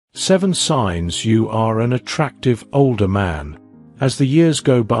7 signs you are an attractive older man. As the years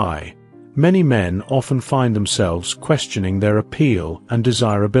go by, many men often find themselves questioning their appeal and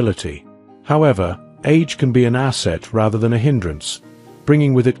desirability. However, age can be an asset rather than a hindrance,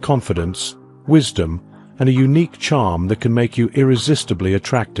 bringing with it confidence, wisdom, and a unique charm that can make you irresistibly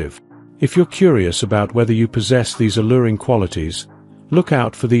attractive. If you're curious about whether you possess these alluring qualities, look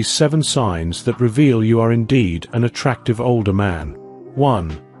out for these 7 signs that reveal you are indeed an attractive older man.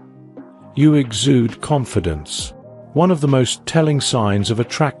 1. You exude confidence. One of the most telling signs of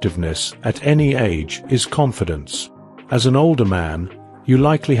attractiveness at any age is confidence. As an older man, you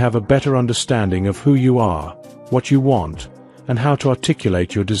likely have a better understanding of who you are, what you want, and how to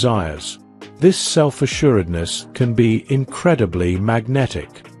articulate your desires. This self-assuredness can be incredibly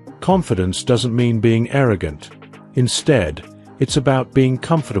magnetic. Confidence doesn't mean being arrogant. Instead, it's about being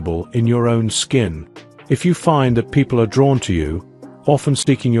comfortable in your own skin. If you find that people are drawn to you, often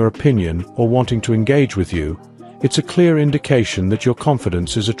seeking your opinion or wanting to engage with you, it's a clear indication that your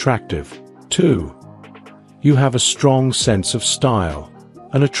confidence is attractive. 2. You have a strong sense of style.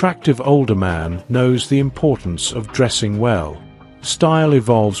 An attractive older man knows the importance of dressing well. Style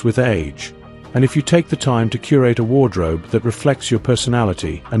evolves with age, and if you take the time to curate a wardrobe that reflects your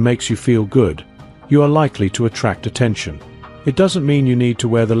personality and makes you feel good, you are likely to attract attention. It doesn't mean you need to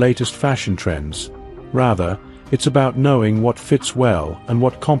wear the latest fashion trends. Rather, it's about knowing what fits well and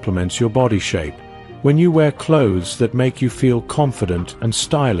what complements your body shape. When you wear clothes that make you feel confident and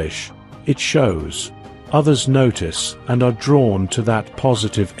stylish, it shows. Others notice and are drawn to that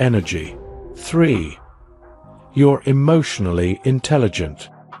positive energy. 3. You're emotionally intelligent.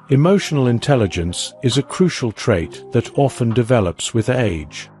 Emotional intelligence is a crucial trait that often develops with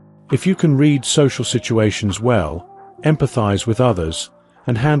age. If you can read social situations well, empathize with others,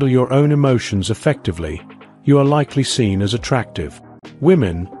 and handle your own emotions effectively, you are likely seen as attractive.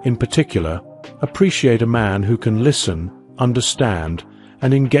 Women, in particular, appreciate a man who can listen, understand,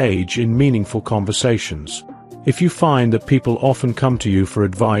 and engage in meaningful conversations. If you find that people often come to you for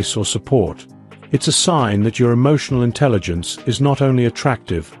advice or support, it's a sign that your emotional intelligence is not only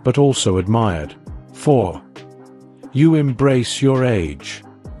attractive but also admired. 4. You embrace your age.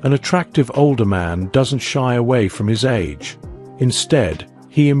 An attractive older man doesn't shy away from his age. Instead,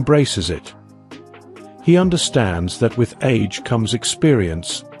 he embraces it. He understands that with age comes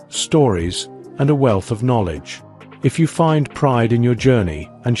experience, stories, and a wealth of knowledge. If you find pride in your journey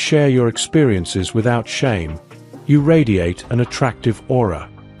and share your experiences without shame, you radiate an attractive aura.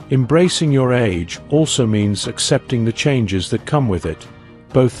 Embracing your age also means accepting the changes that come with it,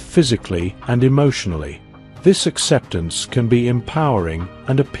 both physically and emotionally. This acceptance can be empowering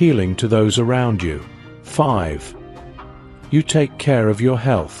and appealing to those around you. 5. You take care of your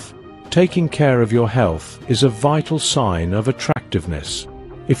health. Taking care of your health is a vital sign of attractiveness.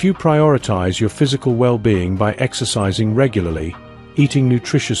 If you prioritize your physical well-being by exercising regularly, eating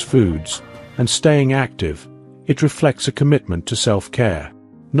nutritious foods, and staying active, it reflects a commitment to self-care.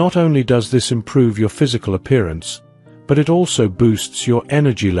 Not only does this improve your physical appearance, but it also boosts your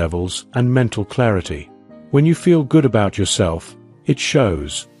energy levels and mental clarity. When you feel good about yourself, it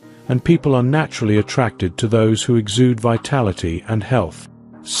shows, and people are naturally attracted to those who exude vitality and health.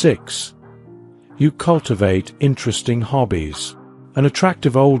 6. You cultivate interesting hobbies. An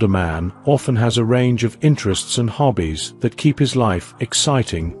attractive older man often has a range of interests and hobbies that keep his life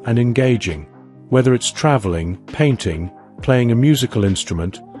exciting and engaging. Whether it's traveling, painting, playing a musical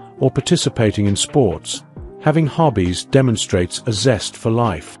instrument, or participating in sports, having hobbies demonstrates a zest for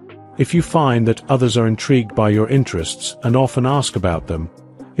life. If you find that others are intrigued by your interests and often ask about them,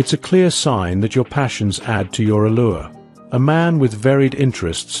 it's a clear sign that your passions add to your allure. A man with varied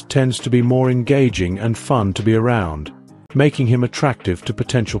interests tends to be more engaging and fun to be around, making him attractive to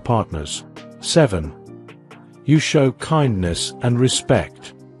potential partners. 7. You show kindness and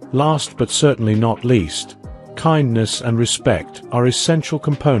respect. Last but certainly not least, kindness and respect are essential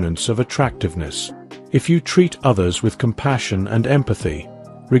components of attractiveness. If you treat others with compassion and empathy,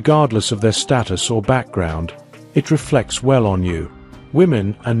 regardless of their status or background, it reflects well on you.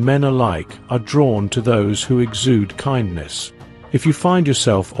 Women and men alike are drawn to those who exude kindness. If you find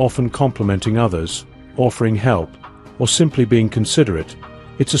yourself often complimenting others, offering help, or simply being considerate,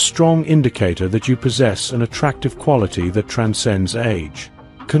 it's a strong indicator that you possess an attractive quality that transcends age.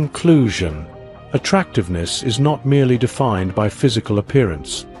 Conclusion. Attractiveness is not merely defined by physical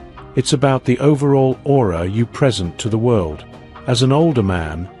appearance. It's about the overall aura you present to the world. As an older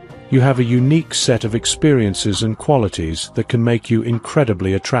man, you have a unique set of experiences and qualities that can make you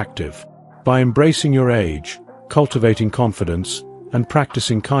incredibly attractive. By embracing your age, cultivating confidence, and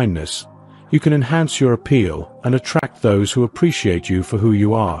practicing kindness, you can enhance your appeal and attract those who appreciate you for who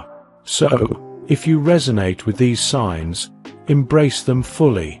you are. So, if you resonate with these signs, embrace them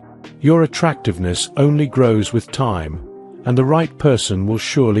fully. Your attractiveness only grows with time, and the right person will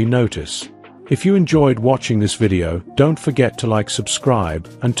surely notice. If you enjoyed watching this video, don't forget to like, subscribe,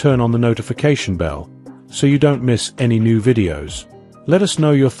 and turn on the notification bell, so you don't miss any new videos. Let us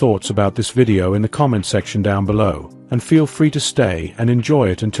know your thoughts about this video in the comment section down below, and feel free to stay and enjoy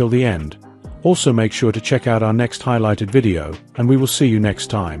it until the end. Also make sure to check out our next highlighted video, and we will see you next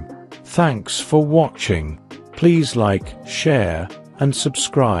time. Thanks for watching. Please like, share, and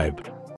subscribe.